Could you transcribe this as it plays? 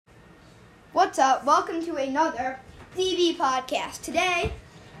What's up? Welcome to another DB podcast. Today,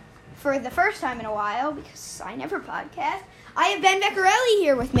 for the first time in a while, because I never podcast, I have Ben Beccarelli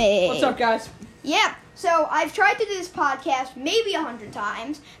here with me. What's up, guys? Yeah, so I've tried to do this podcast maybe 100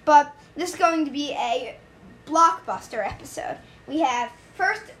 times, but this is going to be a blockbuster episode. We have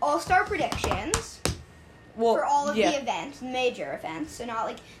first All-Star predictions for all of the events, major events, so not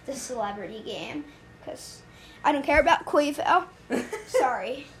like the celebrity game, because I don't care about Quavo.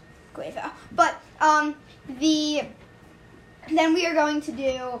 Sorry, Quavo. But then we are going to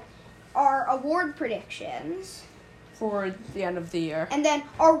do our award predictions for the end of the year. And then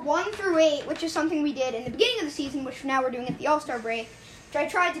our 1 through 8, which is something we did in the beginning of the season, which now we're doing at the All-Star break, which I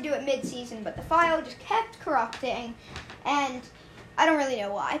tried to do at mid-season, but the file just kept corrupting, and I don't really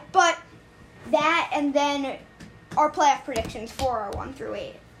know why. But that, and then our playoff predictions for our 1 through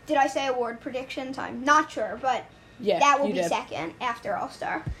 8. Did I say award predictions? I'm not sure, but that will be second after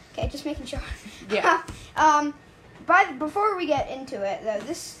All-Star. Okay, just making sure. Yeah. Before we get into it, though,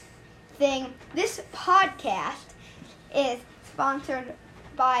 this podcast is sponsored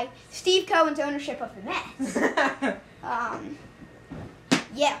by Steve Cohen's ownership of the Mets.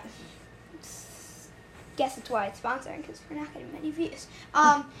 Yeah. Guess that's why it's sponsoring, because we're not getting many views.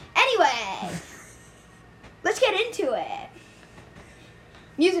 Anyway, let's get into it.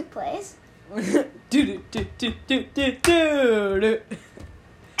 Music plays.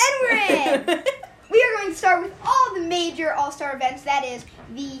 And we're in! We are going to start with all the major All-Star events. That is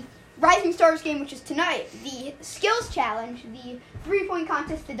the Rising Stars game, which is tonight, the Skills Challenge, the 3-point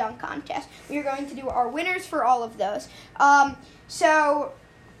contest, the dunk contest. We are going to do our winners for all of those. So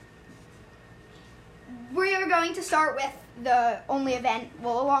we are going to start with the only event,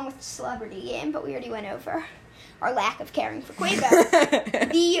 along with the celebrity game, but we already went over our lack of caring for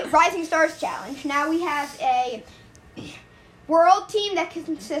Quavo. The Rising Stars Challenge. Now we have a world team that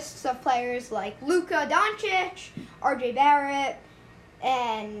consists of players like Luka Doncic, RJ Barrett,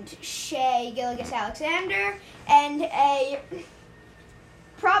 and Shai Gilgeous-Alexander, and a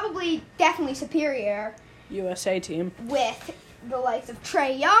definitely superior USA team with the likes of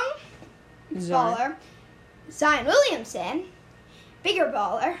Trae Young, baller, Zion Williamson, bigger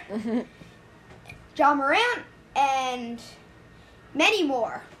baller, Ja Morant, and many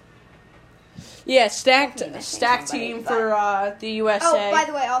more. Yeah, stacked team for the USA. Oh, by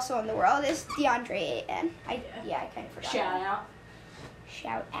the way, also on the world is DeAndre Ayton. I kind of forgot.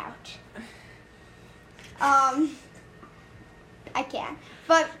 Shout out. I can.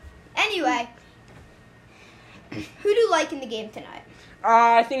 But anyway, who do you like in the game tonight?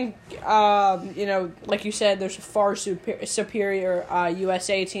 I think, like you said, there's a far superior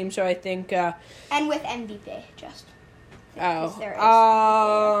USA team, so I think... and with MVP, just. I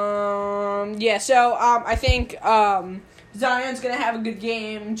think Zion's going to have a good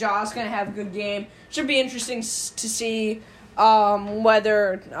game. Ja's going to have a good game. Should be interesting to see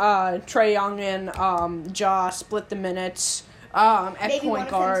whether Trae Young and Ja split the minutes at maybe point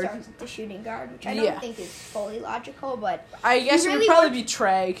guard. Maybe one of them starts at the shooting guard, which I don't think is fully logical, but I guess it would probably be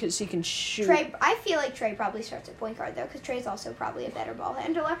Trae because he can shoot. I feel like Trae probably starts at point guard, though, because Trae's also probably a better ball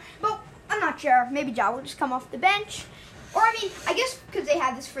handler. But I'm not sure. Maybe Ja will just come off the bench. Or, I guess because they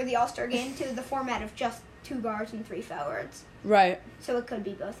had this for the All-Star game, too, the format of just 2 guards and 3 forwards. Right. So it could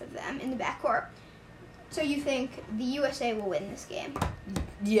be both of them in the backcourt. So you think the USA will win this game?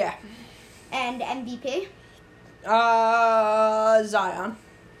 Yeah. And MVP? Zion.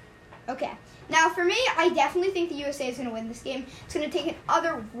 Okay. Now, for me, I definitely think the USA is going to win this game. It's going to take an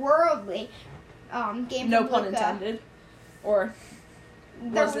otherworldly game No from pun Luka. intended. Or...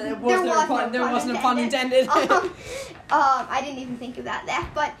 There wasn't a pun intended. I didn't even think about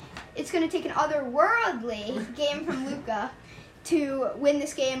that, but it's going to take an otherworldly game from Luka to win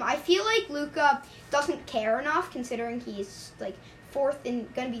this game. I feel like Luka doesn't care enough, considering he's going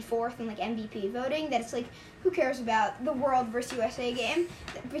to be fourth in MVP voting. That it's who cares about the world versus USA game?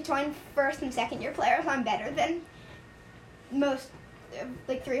 Between first and second year players, I'm better than most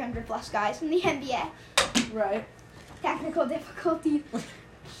 300 plus guys in the NBA. Right. Technical difficulties.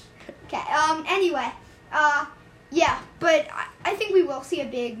 Okay, anyway, but I think we will see a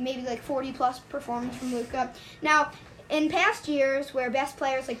big, maybe 40-plus performance from Luka. Now, in past years, where best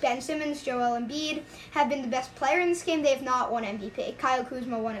players like Ben Simmons, Joel Embiid have been the best player in this game, they have not won MVP. Kyle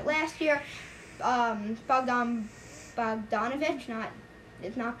Kuzma won it last year. Bogdanovich,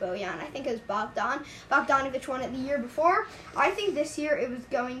 it's not Bojan, I think it was Bogdan. Bogdanovich won it the year before. I think this year it was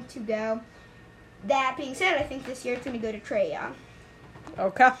going to go... That being said, I think this year it's going to go to Trae Young.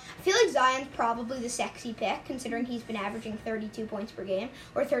 Okay. I feel like Zion's probably the sexy pick, considering he's been averaging 32 points per game,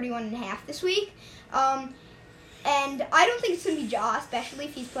 or 31.5 this week. And I don't think it's going to be Ja, especially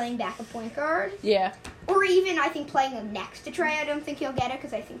if he's playing backup point guard. Yeah. Or even, I think, playing next to Trey. I don't think he'll get it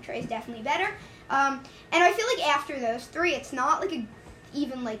because I think Trey's definitely better. And I feel like after those three, it's not like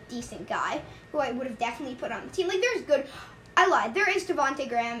even decent guy who I would have definitely put on the team. Like, there's good... I lied. There is Devontae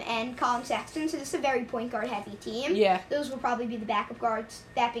Graham and Colin Sexton, so this is a very point guard heavy team. Yeah. Those will probably be the backup guards.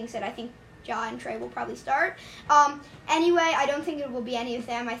 That being said, I think Ja and Trey will probably start. Anyway, I don't think it will be any of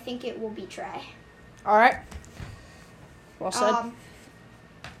them. I think it will be Trey. All right. Well said.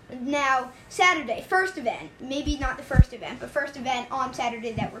 Now, Saturday, first event. Maybe not the first event, but first event on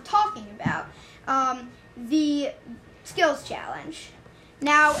Saturday that we're talking about. The Skills Challenge.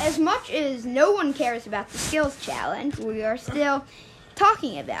 Now, as much as no one cares about the Skills Challenge, we are still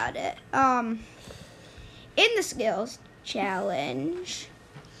talking about it. In the Skills Challenge,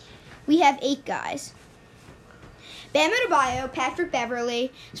 we have 8 guys. Bam Adebayo, Patrick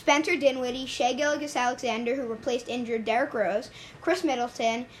Beverley, Spencer Dinwiddie, Shai Gilgeous-Alexander, who replaced injured Derrick Rose, Chris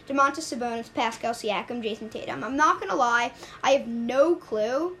Middleton, Domantas Sabonis, Pascal Siakam, Jason Tatum. I'm not going to lie, I have no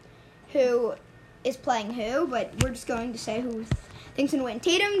clue who is playing who, but we're just going to say who thinks going to win.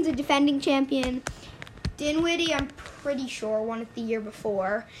 Tatum's the defending champion. Dinwiddie, I'm pretty sure, won it the year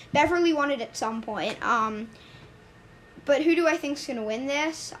before. Beverly won it at some point. But who do I think is going to win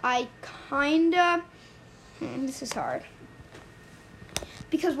this? This is hard.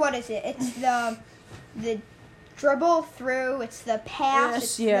 Because what is it? It's the dribble through, it's the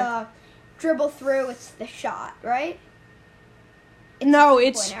pass, the dribble through, it's the shot, right? So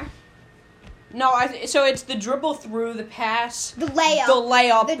it's the dribble through, the pass, the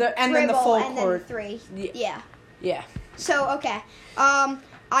layup, and then the full and court. Then the 3. Yeah. Yeah. So, okay.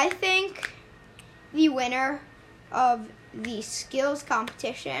 I think the winner of the skills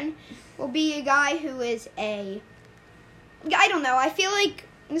competition will be a guy who is I don't know, I feel like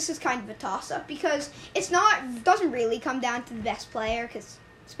this is kind of a toss-up because doesn't really come down to the best player because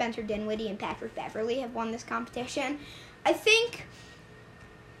Spencer Dinwiddie and Patrick Beverley have won this competition. I think,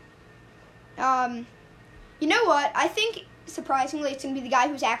 you know what? I think, surprisingly, it's going to be the guy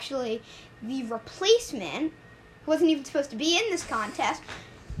who's actually the replacement, who wasn't even supposed to be in this contest.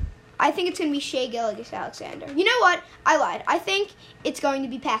 I think it's going to be Shai Gilgeous-Alexander. You know what? I lied. I think it's going to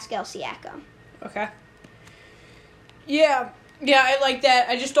be Pascal Siakam. Okay. Yeah, I like that.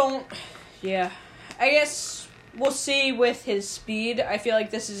 I just don't... Yeah. I guess we'll see with his speed. I feel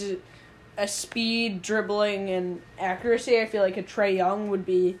like this is a speed, dribbling, and accuracy. I feel like a Trae Young would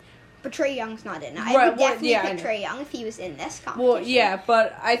be... But Trae Young's not in it. I would definitely pick Trae Young if he was in this competition. Well, yeah,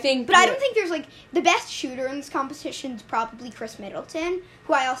 but I think... But I don't think there's, the best shooter in this competition is probably Chris Middleton,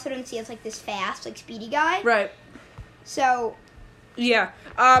 who I also don't see as, this fast, speedy guy. Right. So... Yeah.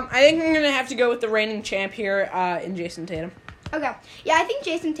 I think I'm going to have to go with the reigning champ here in Jason Tatum. Okay. Yeah, I think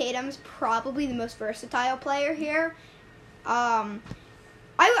Jason Tatum's probably the most versatile player here. If I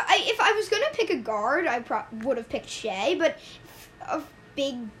was going to pick a guard, I would have picked Shai, but of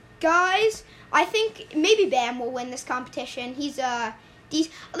big guys, I think maybe Bam will win this competition. He's I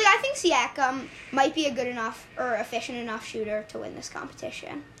think Siakam might be a good enough or efficient enough shooter to win this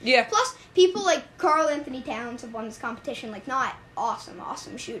competition. Yeah. Plus, people like Karl Anthony Towns have won this competition, not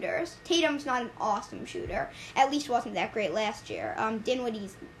awesome shooters. Tatum's not an awesome shooter. At least wasn't that great last year.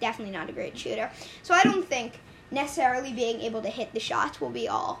 Dinwiddie's definitely not a great shooter. So I don't think necessarily being able to hit the shots will be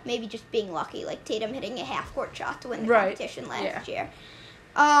all. Maybe just being lucky, like Tatum hitting a half-court shot to win the competition last year.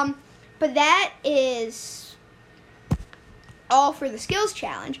 But that is all for the skills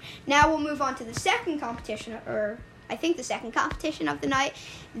challenge. Now we'll move on to the second competition, or I think the second competition of the night,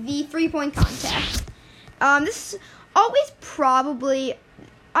 the 3-point contest. This is always probably,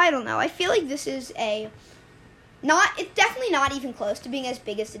 I don't know, I feel like this is it's definitely not even close to being as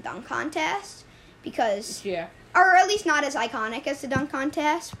big as the dunk contest, because, or at least not as iconic as the dunk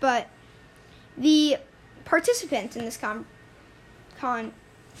contest, but the participants in this contest,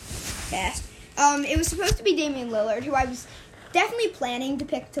 it was supposed to be Damian Lillard, who I was definitely planning to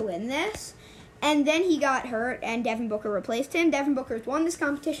pick to win this, and then he got hurt, and Devin Booker replaced him. Devin Booker's won this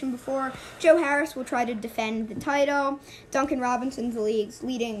competition before. Joe Harris will try to defend the title. Duncan Robinson's the league's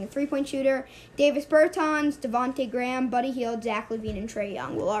leading three-point shooter. Davis Bertans, Devontae Graham, Buddy Hield, Zach LaVine, and Trae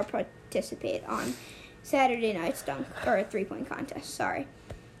Young will all participate on Saturday night's three-point contest. Sorry.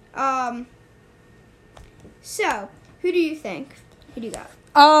 So, who do you think? Who do you got?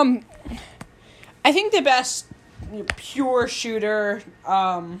 I think the best pure shooter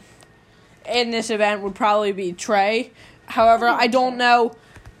in this event would probably be Trae. However, I don't know.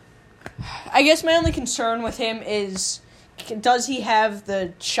 I guess my only concern with him is, does he have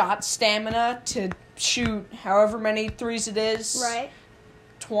the shot stamina to shoot however many threes it is? Right.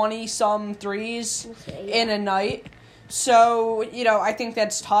 20-some threes in a night. So, I think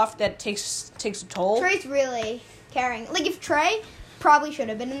that's tough. That takes a toll. Trey's really carrying. Like, if Trey probably should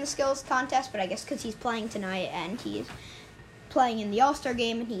have been in the skills contest, but I guess because he's playing tonight and he's playing in the All-Star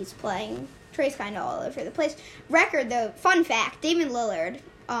game and Trey's kind of all over the place. Record, though, fun fact, Damian Lillard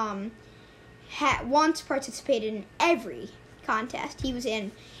once participated in every contest. He was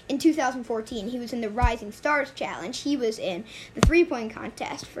in 2014, he was in the Rising Stars Challenge. He was in the three-point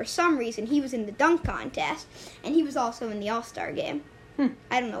contest. For some reason, he was in the dunk contest, and he was also in the All-Star game.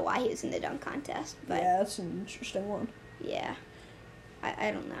 I don't know why he was in the dunk contest, but yeah, that's an interesting one. Yeah, I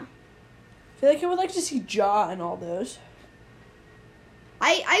don't know. I feel like I would like to see Ja in all those.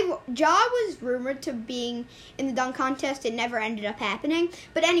 Ja was rumored to being in the dunk contest. It never ended up happening.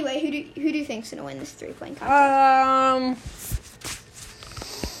 But anyway, who do you think's gonna win this three-point contest?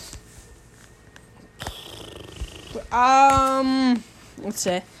 Let's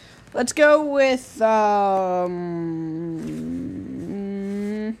see. Let's go with Devin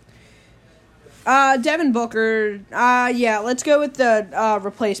Booker. Let's go with the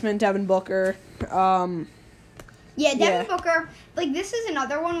replacement Devin Booker. Devin Booker. Like, this is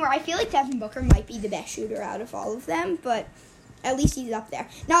another one where I feel like Devin Booker might be the best shooter out of all of them, but at least he's up there.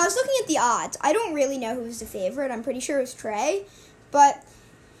 Now, I was looking at the odds. I don't really know who's the favorite. I'm pretty sure it was Trey,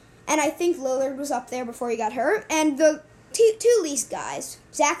 and I think Lillard was up there before he got hurt. And the two least guys,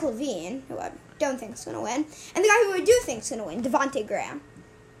 Zach LaVine, who I don't think is going to win, and the guy who I do think is going to win, Devontae Graham.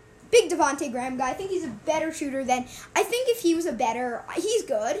 Big Devontae Graham guy. I think he's a better shooter than... I think if he was he's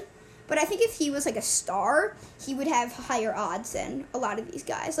good, but I think if he was like a star, he would have higher odds than a lot of these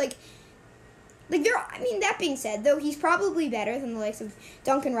guys. That being said, though, he's probably better than the likes of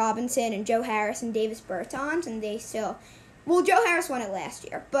Duncan Robinson and Joe Harris and Davis Bertans, and they still... Well, Joe Harris won it last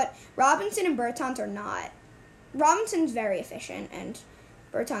year, but Robinson and Bertans are not. Robinson's very efficient, and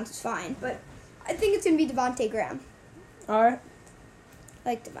Bertans is fine, but I think it's going to be Devontae Graham. All right. I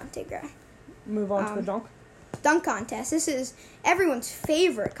like Devontae Graham. Move on to the dunk contest. This is everyone's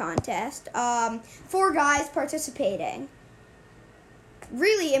favorite contest. 4 guys participating.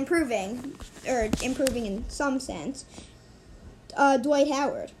 Really improving in some sense. Dwight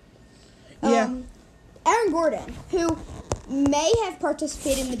Howard. Aaron Gordon, who may have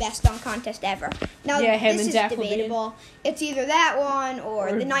participated in the best dunk contest ever. Now, this is debatable. It's either that one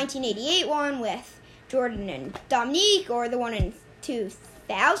or the 1988 one with Jordan and Dominique, or the one in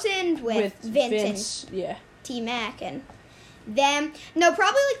 2000 with Vince and T-Mac and them. No,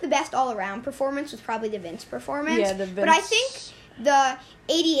 probably like the best all-around performance was probably the Vince performance. Yeah, the Vince. But I think the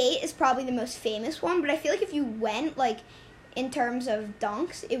 88 is probably the most famous one. But I feel like if you went in terms of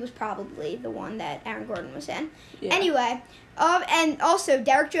dunks, it was probably the one that Aaron Gordon was in. Yeah. Anyway, and also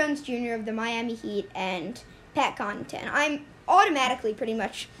Derrick Jones Jr. of the Miami Heat and Pat Connaughton. I'm automatically pretty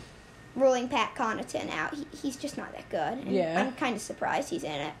much ruling Pat Connaughton out. He's just not that good. And I'm kind of surprised he's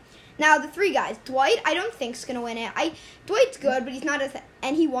in it. Now, the 3 guys. Dwight, I don't think is going to win it. Dwight's good, but he's not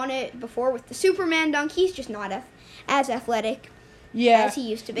and he won it before with the Superman dunk. He's just not as athletic as he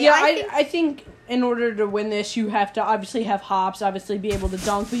used to be. Yeah, I think in order to win this, you have to obviously have hops, obviously be able to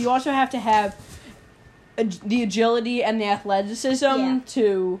dunk, but you also have to have the agility and the athleticism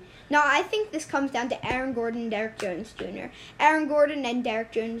to... No, I think this comes down to Aaron Gordon and Derrick Jones Jr. Aaron Gordon and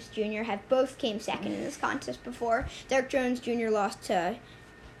Derrick Jones Jr. have both came second in this contest before. Derrick Jones Jr. lost to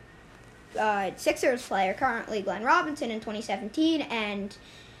Sixers player, currently Glenn Robinson, in 2017, and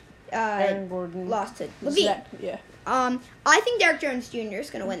Aaron Gordon lost to LaVine. I think Derrick Jones Jr. is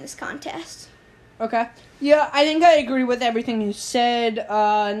going to win this contest. Okay. Yeah, I think I agree with everything you said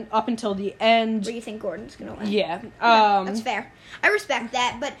up until the end. Where you think Gordon's going to win? Yeah. That's fair. I respect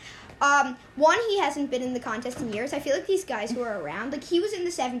that, but one, he hasn't been in the contest in years. I feel like these guys who are around, he was in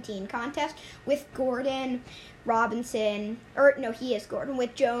the 17 contest with Gordon, Robinson, he is Gordon,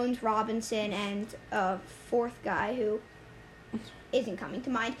 with Jones, Robinson, and a 4th guy who isn't coming to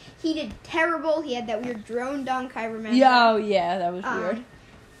mind. He did terrible. He had that weird drone dunk, I remember. Yeah, that was weird.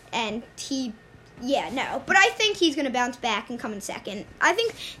 And but I think he's going to bounce back and come in second. I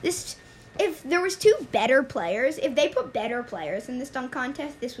think if there was 2 better players, if they put better players in this dunk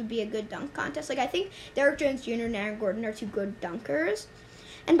contest, this would be a good dunk contest. I think Derrick Jones Jr. and Aaron Gordon are 2 good dunkers.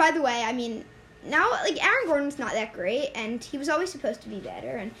 And by the way, now, Aaron Gordon's not that great, and he was always supposed to be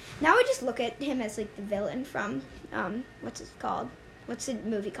better. And now I just look at him as, the villain from, what's it called? What's the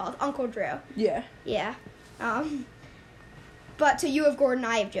movie called? Uncle Drew. Yeah. Yeah. But so you have Gordon,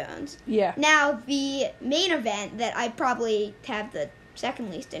 I have Jones. Yeah. Now, the main event that I probably have the second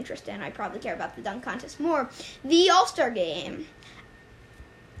least interest in, I probably care about the dunk contest more, the All-Star Game.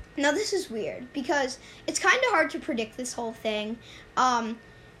 Now, this is weird, because it's kind of hard to predict this whole thing.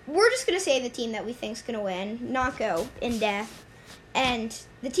 we're just going to say the team that we think is going to win, not go in depth. And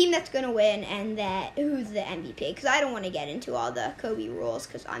the team that's going to win and who's the MVP. Because I don't want to get into all the Kobe rules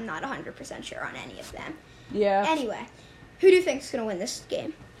because I'm not 100% sure on any of them. Yeah. Anyway, who do you think is going to win this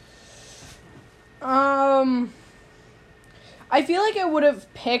game? I feel like I would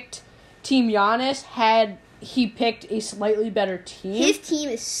have picked Team Giannis had he picked a slightly better team. His team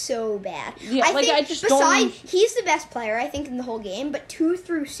is so bad. Yeah, I just he's the best player, I think, in the whole game. But 2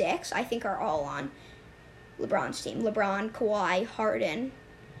 through 6, I think, are all on LeBron's team. LeBron, Kawhi, Harden,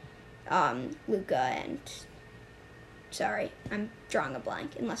 Luka, and... Sorry, I'm drawing a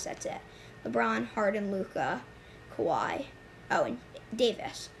blank, unless that's it. LeBron, Harden, Luka, Kawhi, and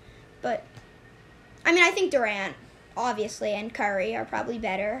Davis. But, I mean, I think Durant, obviously, and Curry are probably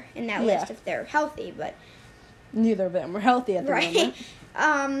better in that list if they're healthy, but... Neither of them were healthy at the moment.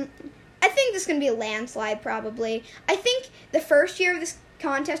 I think this is going to be a landslide, probably. I think the first year of this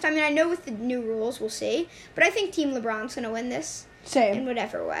contest, I mean, I know with the new rules, we'll see, but I think Team LeBron's going to win this. Same. In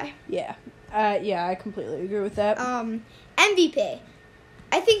whatever way. Yeah. I completely agree with that. MVP.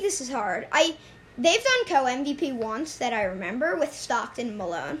 I think this is hard. They've done co-MVP once that I remember with Stockton and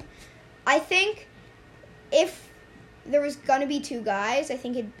Malone. I think if there was going to be 2 guys, I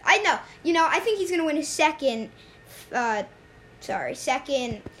think I think he's going to win his second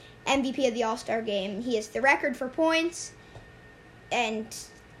MVP of the All-Star game. He has the record for points. And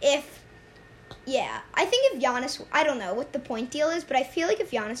I think if Giannis, I don't know what the point deal is, but I feel like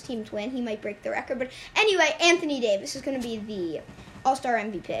if Giannis teams win, he might break the record. But anyway, Anthony Davis is going to be the All-Star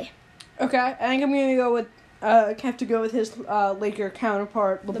MVP. Okay, I think I'm going to go with have to go with his Laker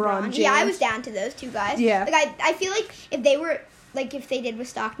counterpart, LeBron James. Yeah, I was down to those 2 guys. Yeah. Like I feel like if they were if they did with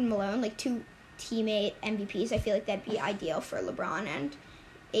Stockton and Malone, like 2 teammate MVPs, I feel like that'd be ideal for LeBron and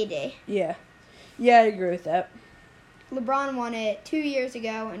AD. Yeah. Yeah, I agree with that. LeBron won it 2 years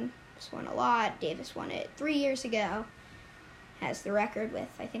ago and just won a lot. Davis won it 3 years ago. Has the record with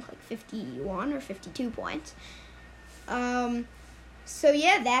I think like 51 or 52 points. So,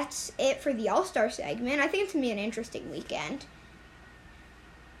 yeah, that's it for the All-Star segment. I think it's going to be an interesting weekend.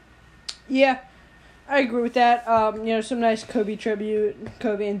 Yeah, I agree with that. Some nice Kobe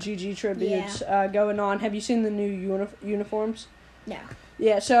and Gigi tributes going on. Have you seen the new uniforms? No.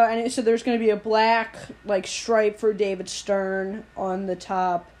 Yeah, so there's going to be a black, stripe for David Stern on the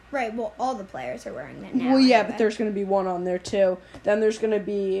top. Right, well, all the players are wearing that now. Well, yeah, but there's going to be one on there, too. Then there's going to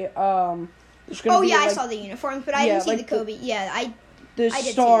be, I saw the uniforms, but I didn't see the Kobe. The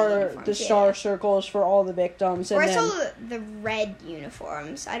star circles for all the victims. I saw the red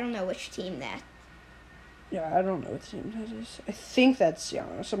uniforms. I don't know which team that. Yeah, I don't know what team that is. I think that's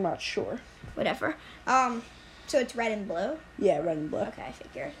Giannis. I'm not sure. Whatever. So it's red and blue? Yeah, red and blue. Okay, I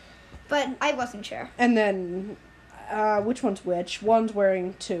figured. But I wasn't sure. And then, which one's which? One's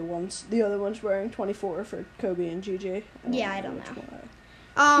wearing 2. The other one's wearing 24 for Kobe and Gigi. I don't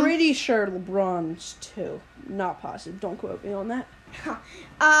know. Pretty sure LeBron's 2. Not positive. Don't quote me on that.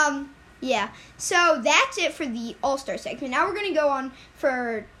 Yeah. So that's it for the All-Star segment. Now we're going to go on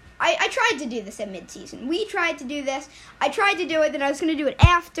for... I tried to do this at mid-season. We tried to do this. I tried to do it, then I was going to do it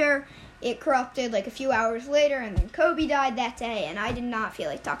after. It corrupted a few hours later, and then Kobe died that day, and I did not feel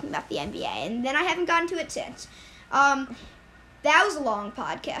like talking about the NBA. And then I haven't gotten to it since. That was a long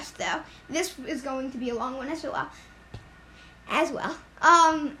podcast, though. This is going to be a long one as well.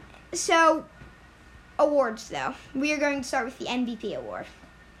 So... awards, though. We are going to start with the MVP award.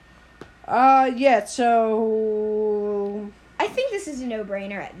 So... I think this is a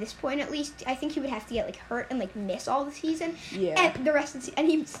no-brainer at this point, at least. I think he would have to get, hurt and, miss all the season. Yeah. And the rest of the season, and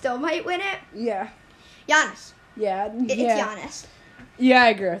he still might win it. Yeah. Giannis. Yeah. It's Giannis. Yeah, I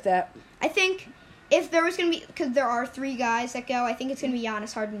agree with that. I think if there was going to be, because there are 3 guys that go, I think it's going to be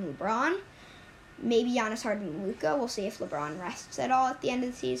Giannis, Harden, LeBron. Maybe Giannis, Harden, and Luka. We'll see if LeBron rests at all at the end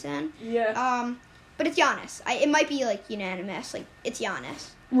of the season. Yeah. But it's Giannis. It might be, unanimous. It's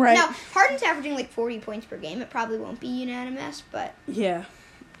Giannis. Right. Now, Harden's averaging, 40 points per game. It probably won't be unanimous, but... Yeah.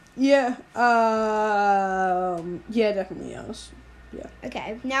 Yeah. Definitely Giannis. Yeah.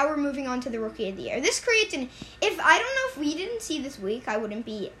 Okay, now we're moving on to the Rookie of the Year. This creates I don't know if we didn't see this week, I wouldn't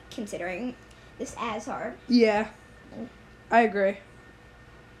be considering this as hard. Yeah. I agree.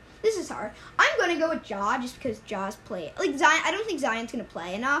 This is hard. I'm going to go with Ja just because Ja's play. Zion, I don't think Zion's going to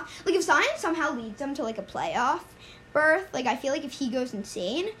play enough. If Zion somehow leads them to, a playoff berth, I feel like if he goes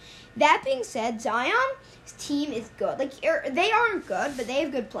insane. That being said, Zion's team is good. They aren't good, but they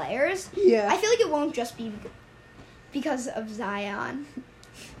have good players. Yeah. I feel like it won't just be because of Zion.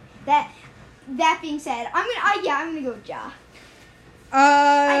 That being said, I'm going to go with Ja.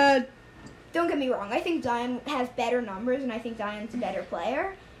 Don't get me wrong. I think Zion has better numbers, and I think Zion's a better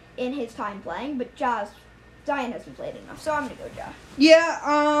player. in his time playing, but Zion hasn't played enough, so I'm gonna go Ja.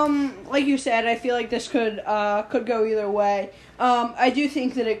 Yeah, like you said, I feel like this could go either way. I do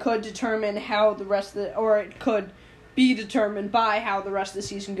think that it could determine how the rest of or it could be determined by how the rest of the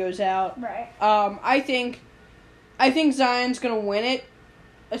season goes out. Right. I think Zion's gonna win it,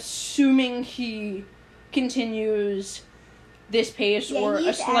 assuming he continues this pace or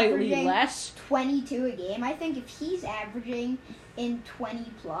a slightly less. 22 a game. I think if he's averaging in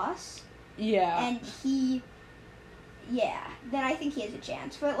 20 plus, yeah, and then I think he has a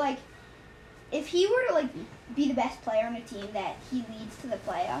chance. But like, if he were to like be the best player on a team that he leads to the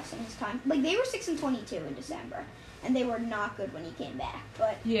playoffs in his time, like they were 6-22 in December, and they were not good when he came back.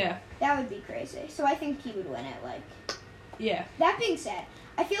 But yeah, that would be crazy. So I think he would win it. Like, yeah. That being said,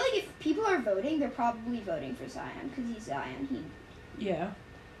 I feel like if people are voting, they're probably voting for Zion because he's Zion. Yeah.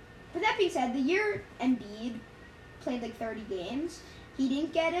 But that being said, the year Embiid played like 30 games, he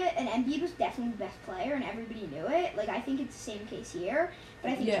didn't get it, and Embiid was definitely the best player, and everybody knew it. Like, I think it's the same case here,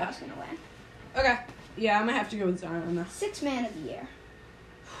 but I think Ja's going to win. Okay. Yeah, I'm going to have to go with Zion on that. Sixth man of the year.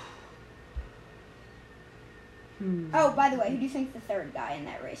 Oh, by the way, who do you think's the third guy in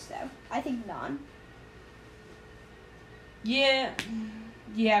that race, though? I think none. Yeah,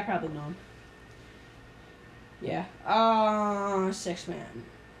 probably none. Yeah. Sixth man.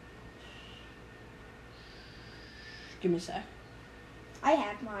 Give me a sec. I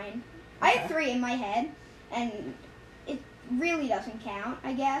have mine. Okay. I have three in my head, and it really doesn't count,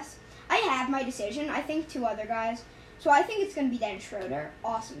 I guess. I have my decision. I think two other guys. So I think it's going to be Dennis Schroeder.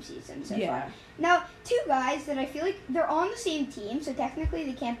 Awesome season so far. Now, two guys that I feel like they're on the same team, so technically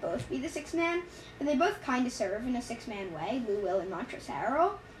they can't both be the sixth man, but they both kind of serve in a six-man way. Lou Will and Montrezl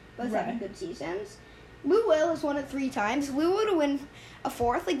Harrell, both having good seasons. Lou Will has won it 3 times. Lou Will to win a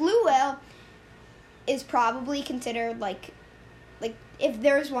fourth. Like, Lou Will is probably considered, like if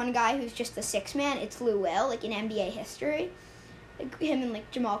there's one guy who's just a six-man, it's Lou Will, like, in NBA history. Like, him and, like,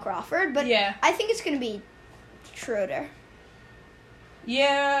 Jamal Crawford. But I think it's going to be Schroeder.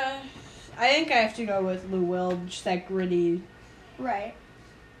 Yeah, I think I have to go with Lou Will, just that gritty. Right.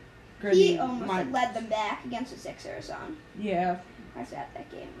 He almost led them back against the Sixers on. Yeah. I was at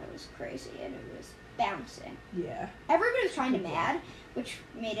that game. It was crazy, and it was bouncing. Yeah. Everybody was kind of mad, which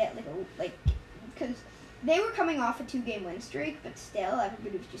made it because they were coming off a 2-game win streak, but still,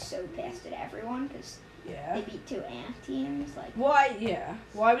 everybody was just so pissed at everyone because they beat 2 ant teams. Like, why? Yeah.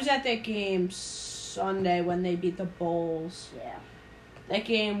 Well, I was at that game Sunday when they beat the Bulls. Yeah. That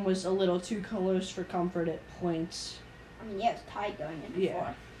game was a little too close for comfort at points. I mean, it was tied going into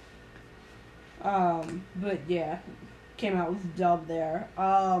fourth. But yeah, came out with a dub there.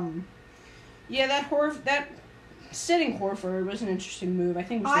 That sitting Horford was an interesting move. I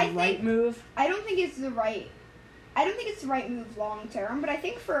think it was the right move. I don't think it's the right move long term, but I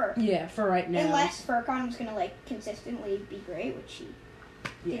think for right now, unless Furkan was gonna like consistently be great, which he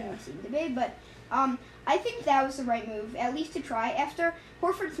didn't seem to be, but I think that was the right move, at least to try. After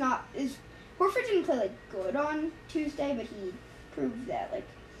Horford didn't play like good on Tuesday, but he proved that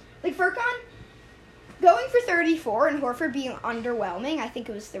like Furkan going for 34 and Horford being underwhelming, I think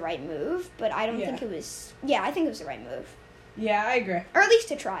it was the right move, but I don't think it was. Yeah, I think it was the right move. Yeah, I agree. Or at least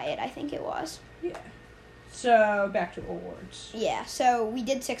to try it, I think it was. Yeah. So back to awards. Yeah. So we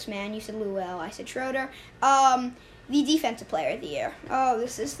did 6-man. You said Lou Will. I said Schroeder. The defensive player of the year. Oh,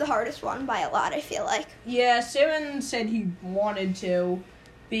 this is the hardest one by a lot, I feel like. Yeah, Simmons said he wanted to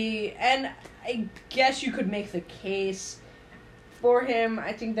be, and I guess you could make the case for him.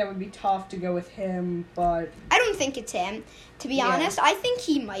 I think that would be tough to go with him, but I don't think it's him, to be honest. I think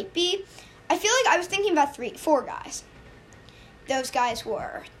he might be. I feel like I was thinking about 4 guys. Those guys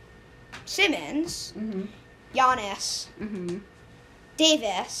were Simmons, Giannis,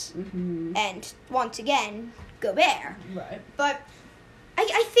 Davis, and once again, Gobert. Right. But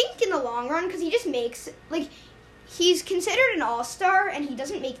I think in the long run, because he just makes, he's considered an all-star, and he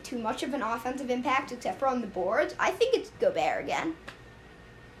doesn't make too much of an offensive impact except for on the boards. I think it's Gobert again.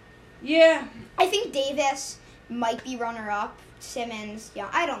 Yeah. I think Davis might be runner-up. Simmons,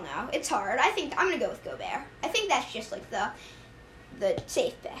 I don't know. It's hard. I think I'm going to go with Gobert. I think that's just, the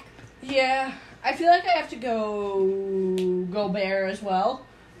safe pick. Yeah. I feel like I have to go Gobert as well.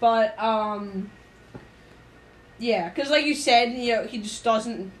 But, yeah, because like you said, he just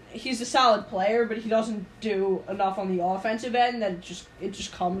doesn't. He's a solid player, but he doesn't do enough on the offensive end. That it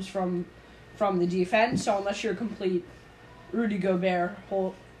just comes from the defense. So unless you're a complete Rudy Gobert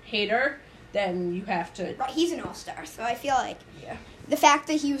hater, then you have to. Right, he's an all-star, so I feel like the fact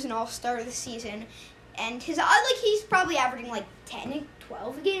that he was an all-star this season, and his he's probably averaging 10 and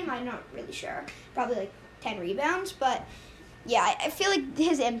 12 a game. I'm not really sure. Probably 10 rebounds, but Yeah, I feel like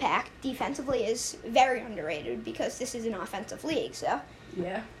his impact defensively is very underrated because this is an offensive league, so.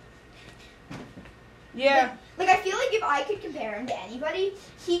 Yeah. Yeah. Like I feel like if I could compare him to anybody,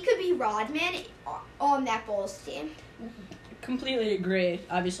 he could be Rodman on that Bulls team. Completely agree.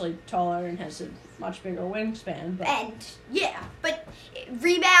 Obviously taller and has a much bigger wingspan. But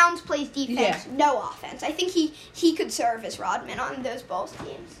rebounds, plays defense, Yeah. no offense. I think he could serve as Rodman on those Bulls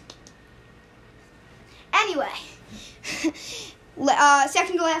teams. Anyway,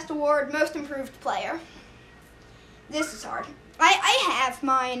 second to last award, most improved player. This is hard. I have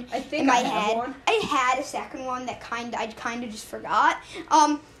mine in my head. One. I had a second one that I kind of just forgot.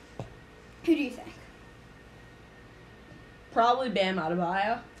 Who do you think? Probably Bam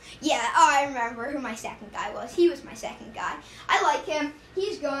Adebayo. Yeah, I remember who my second guy was. He was my second guy. I like him.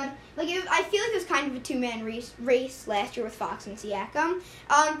 He's good. I feel like it was kind of a two-man race last year with Fox and Siakam.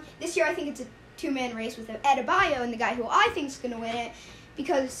 This year I think it's a two-man race with Adebayo and the guy who I think is going to win it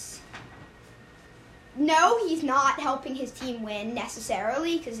because. No, he's not helping his team win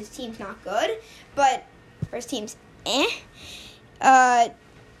necessarily because his team's not good, or his team's Brandon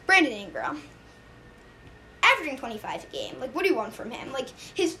Ingram, averaging 25 a game. What do you want from him?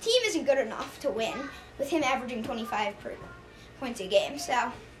 His team isn't good enough to win with him averaging 25 points a game.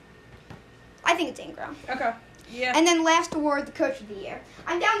 So, I think it's Ingram. Okay. Yeah. And then last award, the Coach of the Year.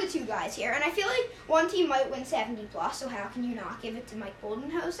 I'm down to two guys here, and I feel like one team might win 70+, so how can you not give it to Mike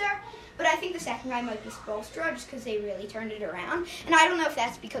Budenholzer? But I think the second guy might be Spoelstra just because they really turned it around. And I don't know if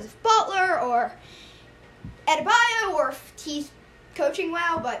that's because of Butler or Adebayo or if he's coaching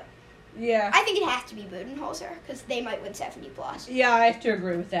well, but yeah, I think it has to be Budenholzer because they might win 70+. Yeah, I have to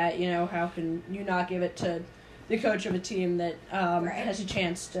agree with that. How can you not give it to the coach of a team that Right. has a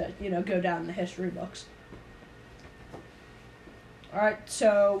chance to, go down in the history books? All right,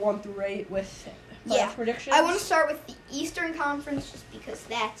 so 1 through 8 with predictions. I want to start with the Eastern Conference just because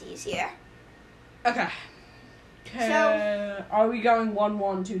that's easier. Okay. So, are we going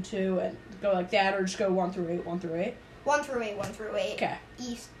 1-1, 2-2, and go like that, or just go 1 through 8, 1 through 8? 1 through 8, 1 through 8. Okay.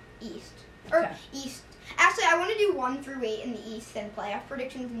 East. Okay. East. Actually, I want to do 1 through 8 in the East, then playoff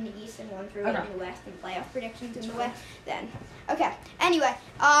predictions in the East, and 1 through 8 in the West, and playoff predictions in the West. Then, okay. Anyway,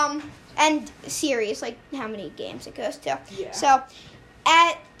 and series, how many games it goes to. Yeah. So,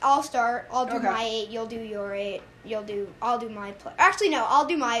 I'll start. I'll do my 8. You'll do your 8. I'll do my play. Actually, no. I'll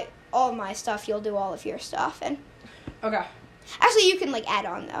do all my stuff. You'll do all of your stuff. And Okay. actually, you can add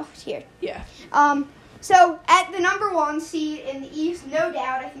on though here. Yeah. So, at the number 1 seed in the East, no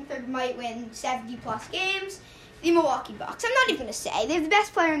doubt, I think they might win 70+ games, the Milwaukee Bucks. I'm not even going to say. They have the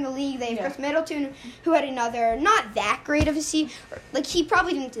best player in the league. They have Chris Middleton, who had another not that great of a season. He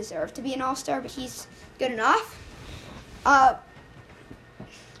probably didn't deserve to be an All-Star, but he's good enough. At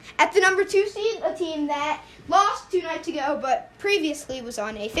the number 2 seed, a team that lost 2 nights ago, but previously was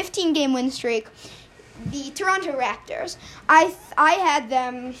on a 15-game win streak, the Toronto Raptors. I had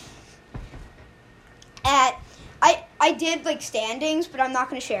them I did standings, but I'm not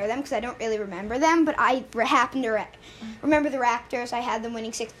going to share them because I don't really remember them. But I happen to remember the Raptors. I had them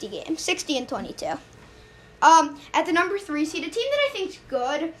winning 60 games, 60-22. At the number 3 seed, a team that I think's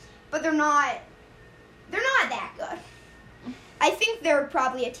good, but they're not that good. I think they're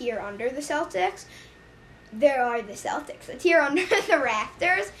probably a tier under the Celtics. There are the Celtics, a tier under the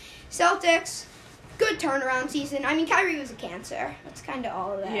Raptors. Celtics, good turnaround season. I mean, Kyrie was a cancer. That's kind of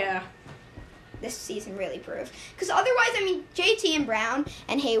all of that. Yeah. This season really proved. Because otherwise, I mean, JT and Brown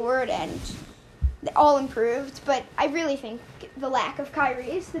and Hayward and all improved, but I really think the lack of Kyrie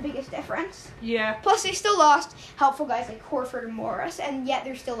is the biggest difference. Yeah. Plus, they still lost helpful guys like Horford and Morris, and yet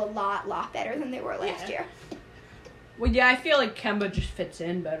they're still a lot better than they were last year. Well, yeah, I feel like Kemba just fits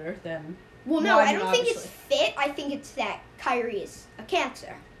in better than... Well, no, I don't think it's fit. I think it's that Kyrie is a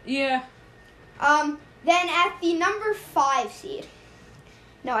cancer. Yeah. Then at the number 5 seed...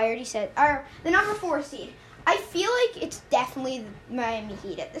 No, I already said... the number 4 seed. I feel like it's definitely the Miami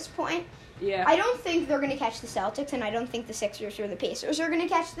Heat at this point. Yeah. I don't think they're going to catch the Celtics, and I don't think the Sixers or the Pacers are going to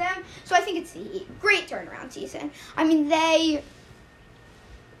catch them. So I think it's the Heat. Great turnaround season. I mean, they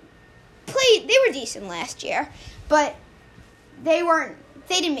were decent last year, but they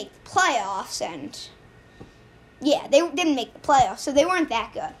didn't make the playoffs, and yeah, they didn't make the playoffs, so they weren't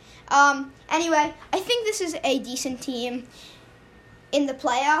that good. Anyway, I think this is a decent team in the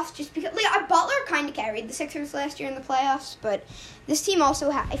playoffs, just because Butler kind of carried the Sixers last year in the playoffs, but this team also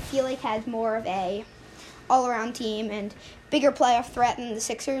I feel like has more of a all-around team and bigger playoff threat than the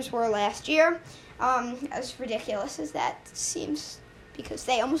Sixers were last year. As ridiculous as that seems, because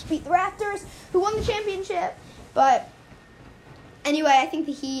they almost beat the Raptors, who won the championship. But anyway, I think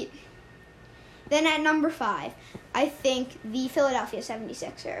the Heat. Then at number 5, I think the Philadelphia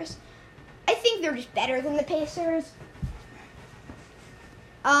 76ers. I think they're just better than the Pacers.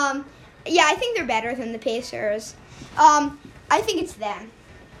 Yeah, I think they're better than the Pacers. I think it's them,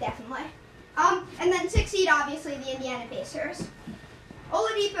 definitely. And then 6th seed, obviously, the Indiana Pacers.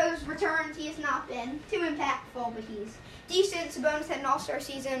 Oladipo's returned. He has not been too impactful, but he's decent. Sabonis had an all-star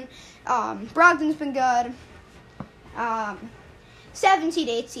season. Brogdon's been good. 7 seed,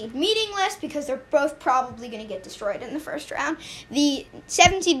 8 seed meaningless because they're both probably going to get destroyed in the first round. The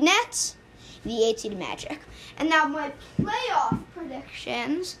 7 seed Nets, the 8 seed Magic. And now my playoff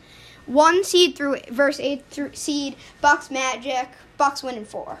predictions. 1 seed versus 8 seed, Bucks Magic, Bucks win in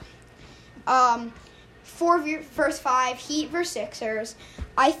 4. 4 versus 5, Heat versus Sixers.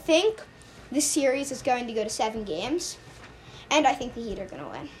 I think this series is going to go to 7 games, and I think the Heat are going to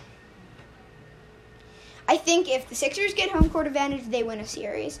win. I think if the Sixers get home court advantage, they win a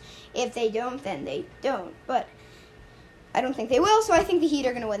series. If they don't, then they don't. But I don't think they will, so I think the Heat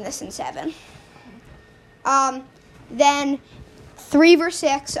are going to win this in 7. Then 3 versus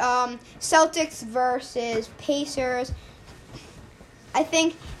 6, Celtics versus Pacers. I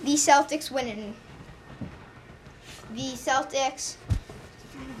think the Celtics win in...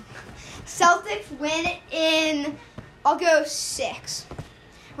 Celtics win in... I'll go 6.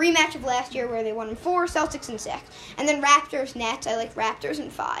 Rematch of last year where they won in 4, Celtics in 6. And then Raptors, Nets, I like Raptors in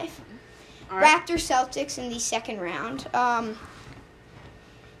 5. Right. Raptors, Celtics in the second round.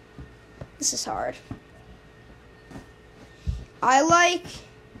 This is hard. I like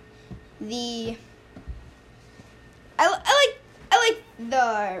the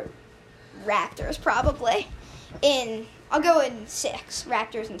Raptors probably I'll go in 6.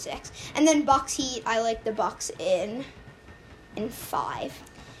 Raptors in 6. And then Bucks Heat, I like the Bucks in 5.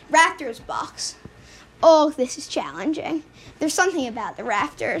 Raptors Bucks. Oh, this is challenging. There's something about the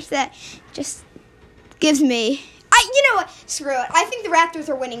Raptors that just gives me you know what? Screw it. I think the Raptors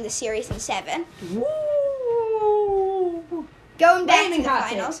are winning the series in 7. Woo! Going back to the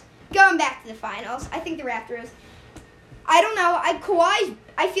finals. Going back to the finals. I think the Raptors. I don't know. Kawhi.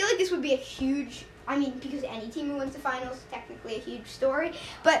 I feel like this would be a huge. I mean, because any team who wins the finals is technically a huge story.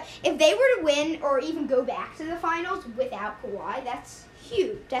 But if they were to win or even go back to the finals without Kawhi, that's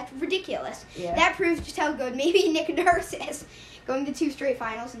huge. That's ridiculous. Yeah. That proves just how good maybe Nick Nurse is. Going to 2 straight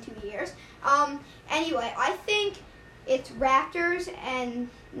finals in 2 years. Anyway, I think it's Raptors, and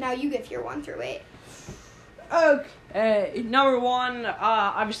now you give your 1 through 8. Okay, number 1,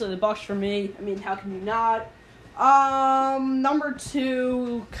 obviously the Bucks for me. I mean, how can you not? Number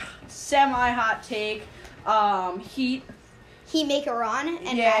 2, semi-hot take, Heat. Heat make a run,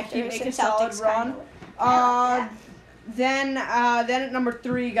 and yeah, Raptors Heat make and a solid Celtics run. Then at number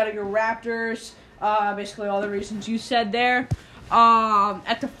 3, gotta go Raptors. Basically all the reasons you said there.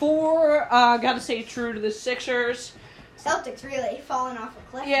 At the 4, gotta stay true to the Sixers. Celtics really falling off a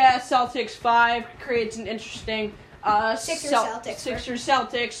cliff. Yeah, Celtics 5 creates an interesting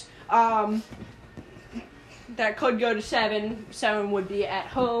Sixers-Celtics. That could go to 7. 7 would be at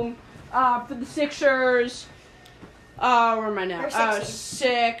home. For the Sixers, where am I now?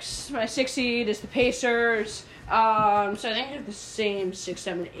 6. My 6 seed is the Pacers. So I think I have the same 6,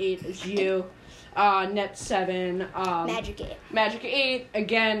 7, 8 as you. Nets 7. Magic 8. Magic 8.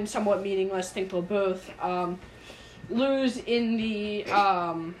 Again, somewhat meaningless. I think they'll both lose in the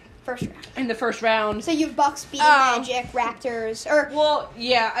first round. In the first round. So you've Bucks beating Magic, Raptors, or well,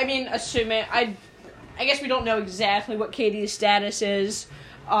 yeah. I mean, assuming I guess we don't know exactly what KD's status is.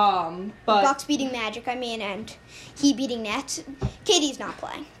 But Bucks beating Magic, I mean, and he beating Nets. KD's not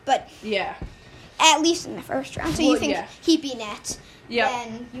playing, but yeah, at least in the first round. So you think he beat Nets? Yeah.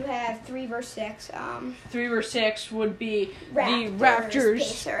 Then you have 3 versus 6. 3 versus 6 would be Raptors, the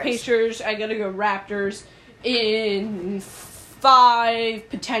Raptors, Pacers. I gotta go Raptors in 5,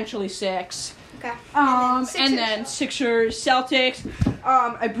 potentially 6. Okay. And then Sixers, Celtics.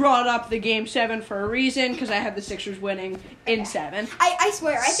 I brought up the game 7 for a reason because I had the Sixers winning in 7. I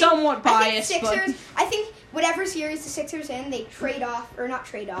swear, I think somewhat biased, I think whatever series the Sixers in, they trade off, or not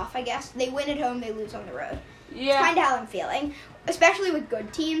trade off, I guess. They win at home, they lose on the road. Yeah. It's kind of how I'm feeling. Especially with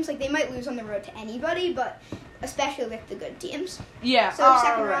good teams. Like, they might lose on the road to anybody, but especially with the good teams. Yeah. So,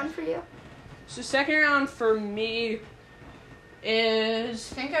 second round for you? So, second round for me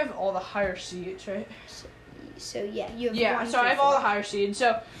is... I think I have all the higher seeds, right? So yeah, you have Yeah, 1 so I have 4. all the higher seeds.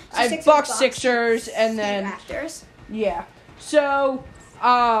 So I have Bucks, Sixers, and then... Raptors. Yeah. So,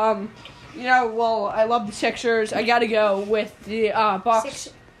 I love the Sixers. I gotta go with the Bucks.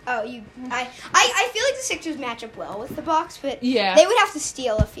 I feel like the Sixers match up well with the Bucks, but yeah, they would have to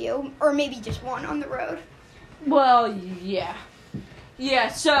steal a few, or maybe just 1 on the road. Well, yeah. Yeah,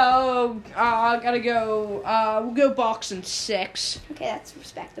 so gotta go. We'll go Bucks in 6. Okay, that's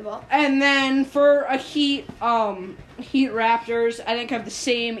respectable. And then for a Heat Raptors, I think I have the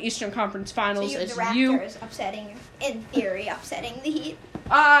same Eastern Conference Finals So you have as the you. Raptors in theory, upsetting the Heat.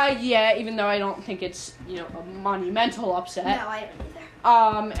 Yeah, even though I don't think it's a monumental upset. No, I don't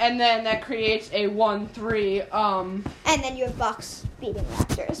either. And then that creates a 1-3. And then you have Bucks beating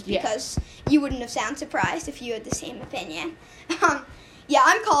Raptors because you wouldn't have sounded surprised if you had the same opinion. Yeah,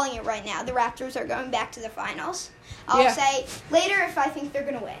 I'm calling it right now. The Raptors are going back to the finals. I'll say later if I think they're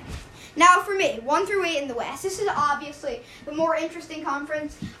going to win. Now, for me, 1 through 8 in the West. This is obviously the more interesting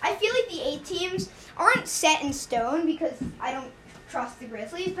conference. I feel like the 8 teams aren't set in stone because I don't trust the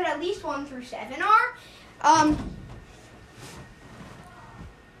Grizzlies, but at least 1 through 7 are.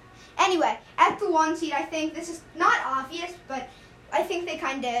 Anyway, at the 1 seed, I think this is not obvious, but I think they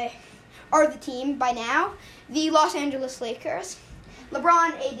kind of are the team by now. The Los Angeles Lakers.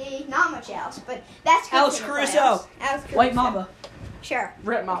 LeBron, AD, not much else, but that's good. Alex Caruso. White Mamba. Sure.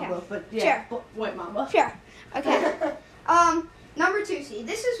 Red Mamba, Okay. but yeah. Sure. White Mamba. Sure. Okay. Number 2 seed.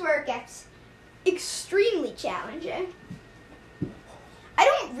 This is where it gets extremely challenging.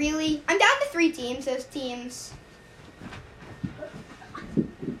 I'm down to 3 teams. Those teams.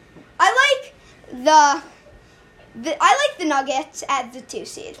 I like the Nuggets at the 2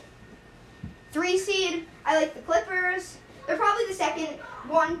 seed. 3 seed, I like the Clippers. They're probably the second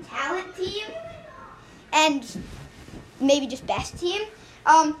one talent team and maybe just best team.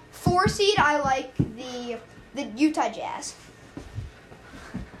 4 seed, I like the Utah Jazz.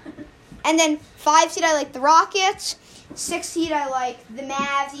 And then 5 seed, I like the Rockets. 6 seed, I like the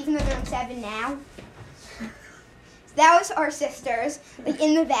Mavs, even though they're in 7 now. That was our sisters,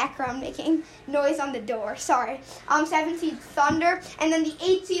 in the background making noise on the door. Sorry. 7 seed, Thunder. And then the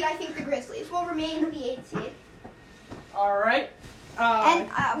 8 seed, I think the Grizzlies will remain the 8 seed. All right.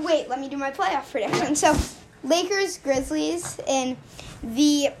 Wait, let me do my playoff prediction. So, Lakers, Grizzlies in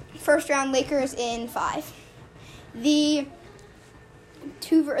the first round. Lakers in 5. The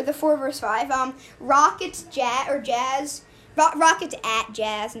 4 versus 5. Rockets, Jazz. Rockets at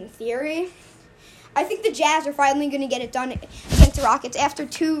Jazz in theory. I think the Jazz are finally going to get it done against the Rockets after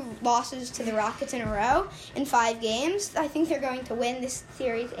 2 losses to the Rockets in a row in 5 games. I think they're going to win this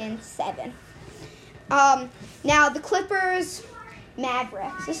series in 7. Now, the Clippers,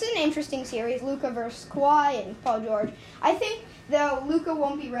 Mavericks. This is an interesting series, Luka versus Kawhi and Paul George. I think, though, Luka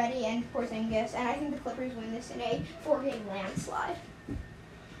won't be ready and Porzingis, and I think the Clippers win this in a 4-game landslide.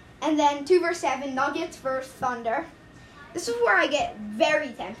 And then 2 versus 7, Nuggets versus Thunder. This is where I get very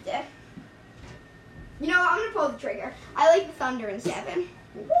tempted. I'm going to pull the trigger. I like the Thunder in 7.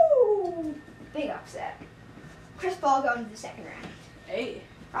 Woo! Big upset. Chris Paul going to the second round. Hey.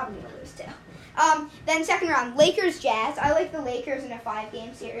 Probably going to lose, too. Then second round, Lakers, Jazz. I like the Lakers in a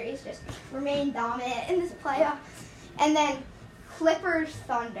 5-game series. Just remain dominant in this playoff. And then Clippers,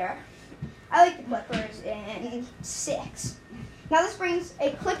 Thunder. I like the Clippers in 6. Now this brings a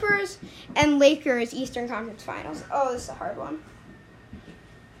Clippers and Lakers Eastern Conference Finals. Oh, this is a hard one.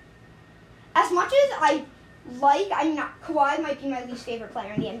 As much as Kawhi might be my least favorite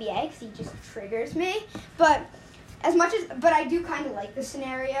player in the NBA because he just triggers me. But I do kind of like the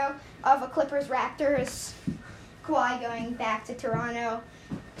scenario of a Clippers-Raptors, Kawhi going back to Toronto.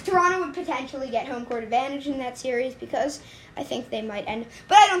 Toronto would potentially get home court advantage in that series because I think they might end.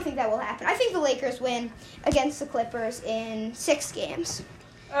 But I don't think that will happen. I think the Lakers win against the Clippers in 6 games.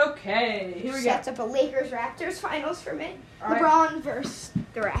 Okay, here we go. Sets up a Lakers-Raptors finals for me. All right. LeBron versus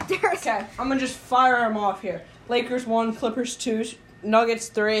the Raptors. Okay, I'm going to just fire them off here. Lakers 1, Clippers 2, Nuggets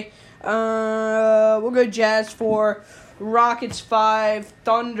 3. We'll go Jazz 4, Rockets 5,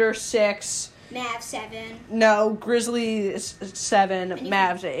 Thunder 6. Mavs 7. No, Grizzlies 7,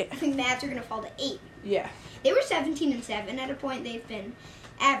 Mavs 8. I think Mavs are going to fall to 8. Yeah. They were 17-7 at a point. They've been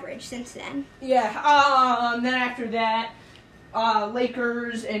average since then. Yeah. Then after that,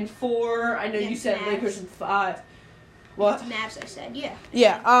 Lakers in 4. I know you said Mavs. Lakers in 5. What? It's Mavs, I said. Yeah.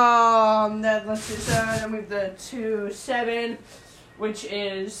 Yeah. Then let's do 7. Then we have the 2-7, which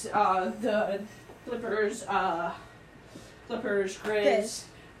is the Clippers. Clippers, Grizz.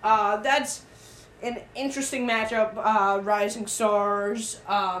 That's an interesting matchup. Rising stars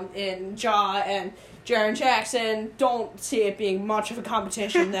in Ja and Jaren Jackson. Don't see it being much of a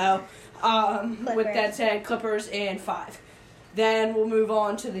competition though. With that said, Clippers in 5. Then we'll move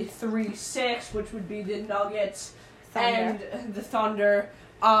on to the 3-6, which would be the Nuggets and the Thunder.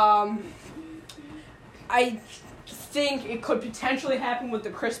 I think it could potentially happen with the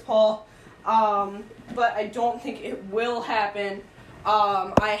Chris Paul, but I don't think it will happen.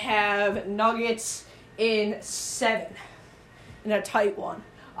 I have Nuggets in 7. in a tight one.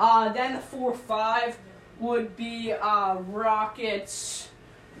 Then the 4-5 would be Rockets.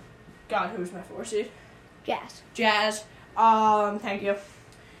 God, who's my 4 seed? Jazz. Thank you.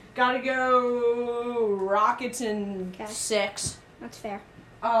 Gotta go Rockets in 6. That's fair.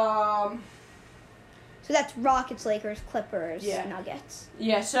 So that's Rockets, Lakers, Clippers, Yeah. Nuggets.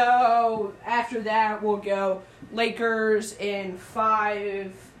 Yeah, so after that we'll go Lakers in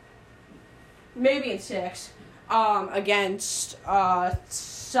 5, maybe in 6, against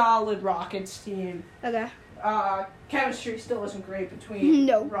solid Rockets team. Okay. Chemistry still isn't great between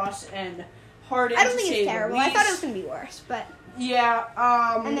No. Russ and Harden. I don't think it's terrible. I thought it was going to be worse, but... Yeah.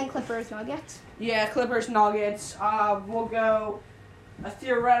 And then Clippers, Nuggets. Yeah, Clippers, Nuggets. We'll go a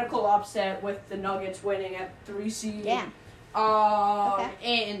theoretical upset with the Nuggets winning at 3 seed. Yeah.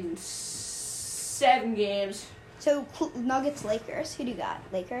 In 7 games. So Nuggets, Lakers. Who do you got?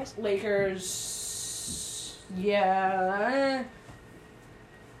 Lakers. Yeah.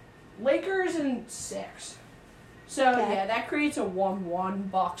 Lakers in 6. So Okay. yeah, that creates a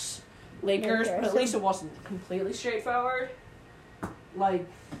 1-1 Bucks Lakers, but at least it wasn't completely straightforward, like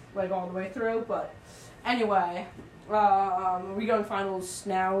all the way through. But anyway, are we going finals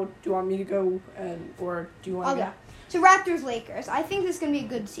now? Do you want me to go, or do you want to go? So Raptors, Lakers. I think this is gonna be a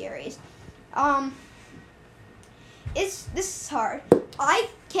good series. This is hard. I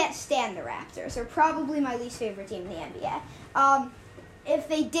can't stand the Raptors. They're probably my least favorite team in the NBA. If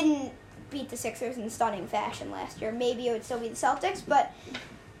they didn't beat the Sixers in stunning fashion last year, maybe it would still be the Celtics, but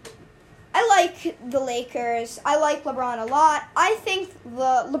I like the Lakers. I like LeBron a lot. I think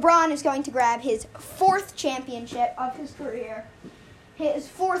LeBron is going to grab his 4th championship of his career, his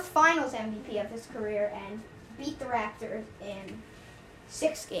 4th finals MVP of his career, and beat the Raptors in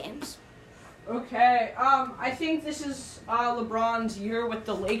 6 games. Okay, I think this is LeBron's year with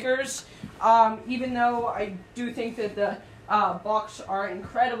the Lakers, even though I do think that the Bucks are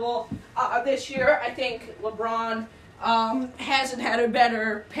incredible this year. I think LeBron hasn't had a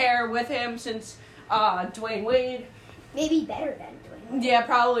better pair with him since Dwayne Wade. Maybe better than Dwayne Wade. Yeah,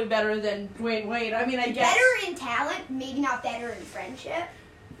 probably better than Dwayne Wade. I mean, I guess... Better in talent, maybe not better in friendship.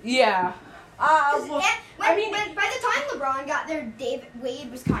 Yeah. By the time LeBron got there,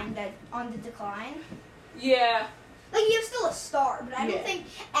 Wade was kind of on the decline. Yeah. Like, he was still a star, but I don't think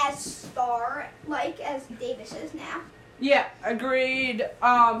as star-like as Davis is now. Yeah, agreed.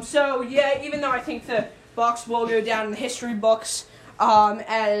 So, yeah, even though I think the Bucks will go down in the history books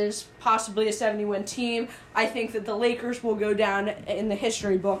as possibly a 70-win team, I think that the Lakers will go down in the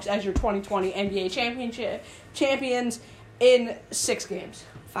history books as your 2020 NBA champions in 6 games.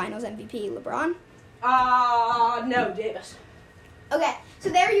 Finals MVP, LeBron? No, Davis. Okay, so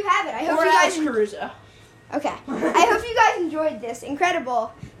there you have it. I hope or you guys... Caruso. Okay. I hope you guys enjoyed this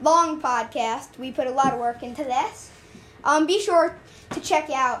incredible, long podcast. We put a lot of work into this. Be sure to check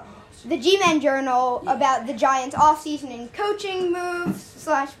out the G-Men Journal about the Giants' offseason and coaching moves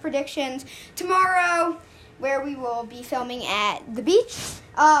 / predictions tomorrow, where we will be filming at the beach.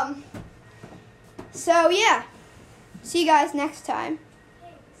 So, yeah. See you guys next time.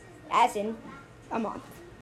 As in a month.